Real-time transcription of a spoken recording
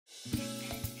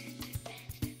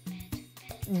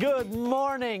Good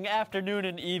morning, afternoon,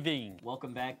 and evening.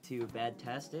 Welcome back to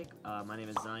Badtastic. My name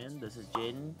is Zion, this is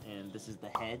Jaden, and this is the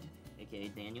head, aka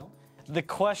Daniel. The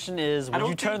question is, would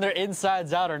you turn their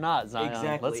insides out or not, Zion?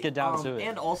 Exactly. Let's get down to it.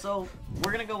 And also,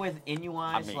 we're gonna go with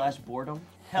ennui/boredom.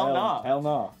 Hell no. Hell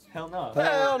no. Hell no.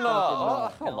 Hell no.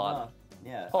 Oh, Hold on.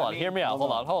 Yeah. Hold on, hear me out.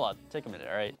 Hold on. Take a minute,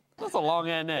 all right? That's a long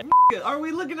end neck. Are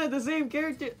we looking at the same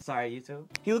character? Sorry, you two.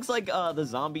 He looks like the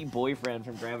zombie boyfriend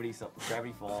from Gravity Falls,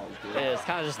 dude. Yeah, it's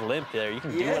kind of just limp there. You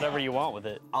can do whatever you want with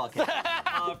it. Okay.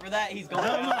 For that, he's going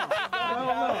down.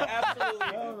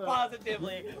 Absolutely,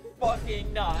 positively,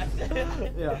 fucking not.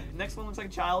 Yeah. Next one looks like a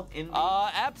child.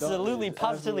 Absolutely,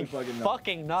 positively,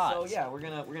 fucking not. So yeah, we're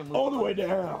gonna move all the way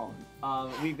down.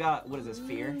 We've got, what is this,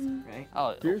 Fear, right?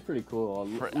 Oh, Fear's pretty cool.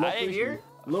 Fear?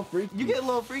 A little freaky. You get a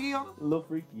little freaky on him? A little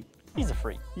freaky. he's a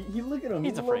freak. He look at him.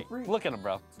 He's a freak. Look at him,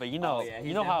 bro. But you know,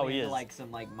 you know how he is. Like some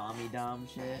like mommy dom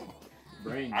shit.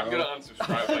 I'm gonna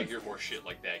unsubscribe if I hear more shit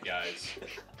like that, guys.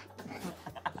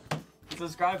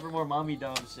 Subscribe for more mommy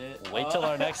dom shit. Wait till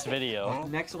our next video.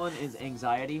 Next one is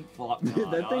anxiety.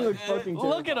 That thing looks fucking terrible.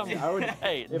 Look at him.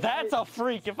 Hey, that's a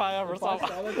freak if I ever saw one. If I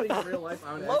saw that thing in real life,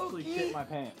 I would actually shit my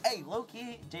pants. Hey,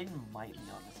 low-key, Jaden might be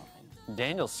onto something.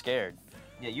 Daniel's scared.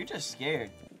 Yeah, you're just scared.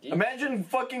 Imagine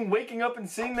fucking waking up and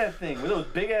seeing that thing with those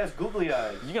big ass googly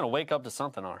eyes. You're gonna wake up to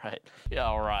something, all right? Yeah,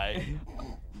 all right.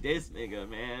 This nigga,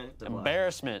 man.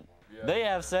 Embarrassment. Yeah. They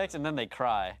have sex and then they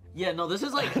cry. Yeah, no, this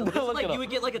is like, you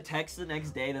would get like a text the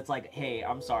next day that's like, hey,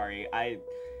 I'm sorry, I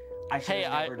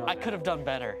could have done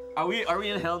better. Are we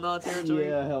in hell no territory?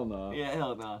 Yeah, hell no. Yeah,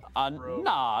 hell no.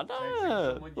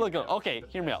 Nah. Look, okay,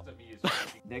 hear me out.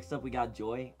 Next up, we got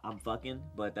Joy. I'm fucking,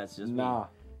 but that's just me.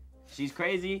 She's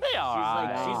crazy.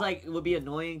 She's like, would be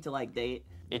annoying to like date.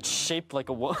 It's shaped like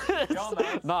a woman.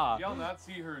 Nah. Did y'all not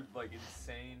see her like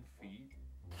insane feet?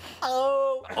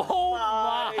 Oh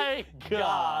my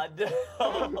God.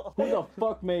 Who the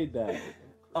fuck made that?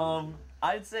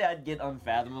 I'd say I'd get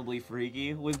unfathomably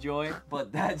freaky with Joy,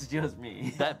 but that's just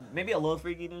me. Maybe a little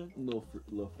freaky, dude. Little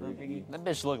freaky. That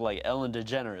bitch looked like Ellen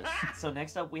DeGeneres. So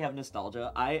next up we have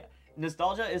nostalgia.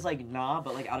 Nostalgia is like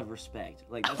but like out of respect.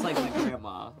 Like that's like my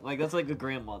grandma. Like that's like a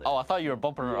grandmother. Oh, I thought you were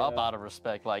bumping her up out of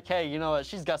respect. Like, hey, you know what?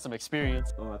 She's got some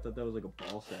experience. Oh, I thought that was like a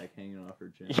ball sack hanging off her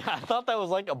chin. Yeah, I thought that was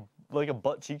like a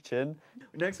butt cheek chin.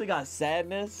 Next we got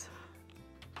sadness.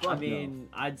 I mean,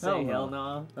 I'd say hell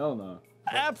no. Hell no.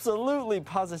 Absolutely,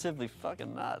 positively,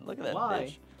 fucking not. Look at that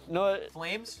bitch. You know what?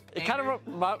 Flames? It kind of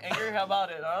anger. How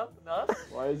about it, huh? No?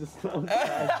 Why is this the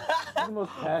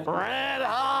most passionate? Red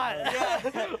hot.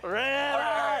 Yeah. Red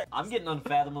hot. I'm getting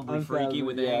unfathomably freaky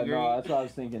with anger. No, that's what I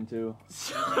was thinking too.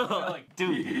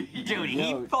 dude,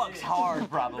 he fucks hard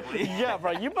probably. Yeah,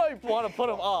 bro, you might want to put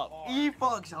him up. He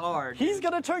fucks hard. He's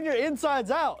gonna turn your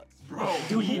insides out. Bro,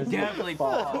 dude, he definitely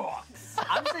fucks.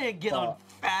 I'm saying get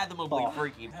unfathomably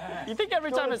freaky. You think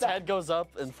every time his head goes up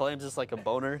in flames, it's like a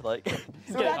boner? Like,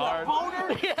 he's getting hard.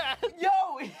 Boner? Yeah.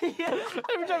 Yo!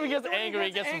 Every time he gets angry,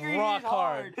 he gets rock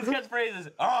hard. His catchphrase is,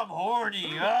 I'm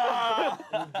horny.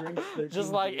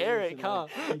 Just like Eric, huh?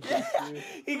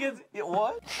 He gets,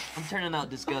 what? I'm turning out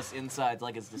disgust insides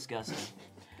like it's disgusting.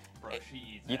 Bro,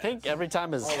 she You think every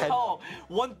time his head... Oh,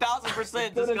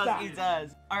 1000% disgust eats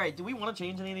ass. All right, do we want to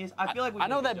change any of these? I feel like we I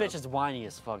know that bitch is whiny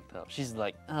as fuck, though. She's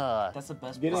like, That's the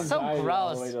best part. so gross.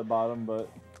 All the way to the bottom,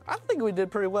 but... I think we did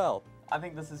pretty well. I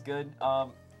think this is good. Yeah,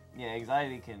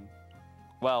 anxiety can...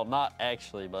 Well, not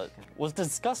actually, but... Was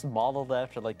disgust modeled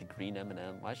after, like, the green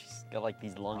M&M? Why she's got, like,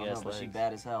 these long-ass legs? She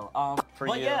bad as hell.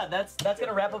 But yeah, that's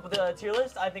gonna wrap up the tier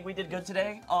list. I think we did good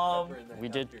today. We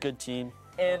did good, team.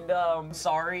 And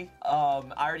sorry, I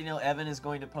already know Evan is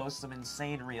going to post some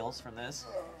insane reels from this.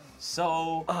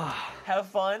 So have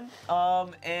fun.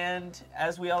 And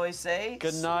as we always say,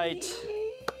 good night.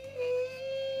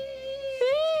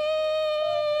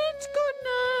 It's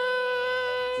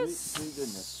goodness. Sweet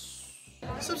goodness.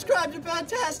 Subscribe to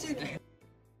Badtastic.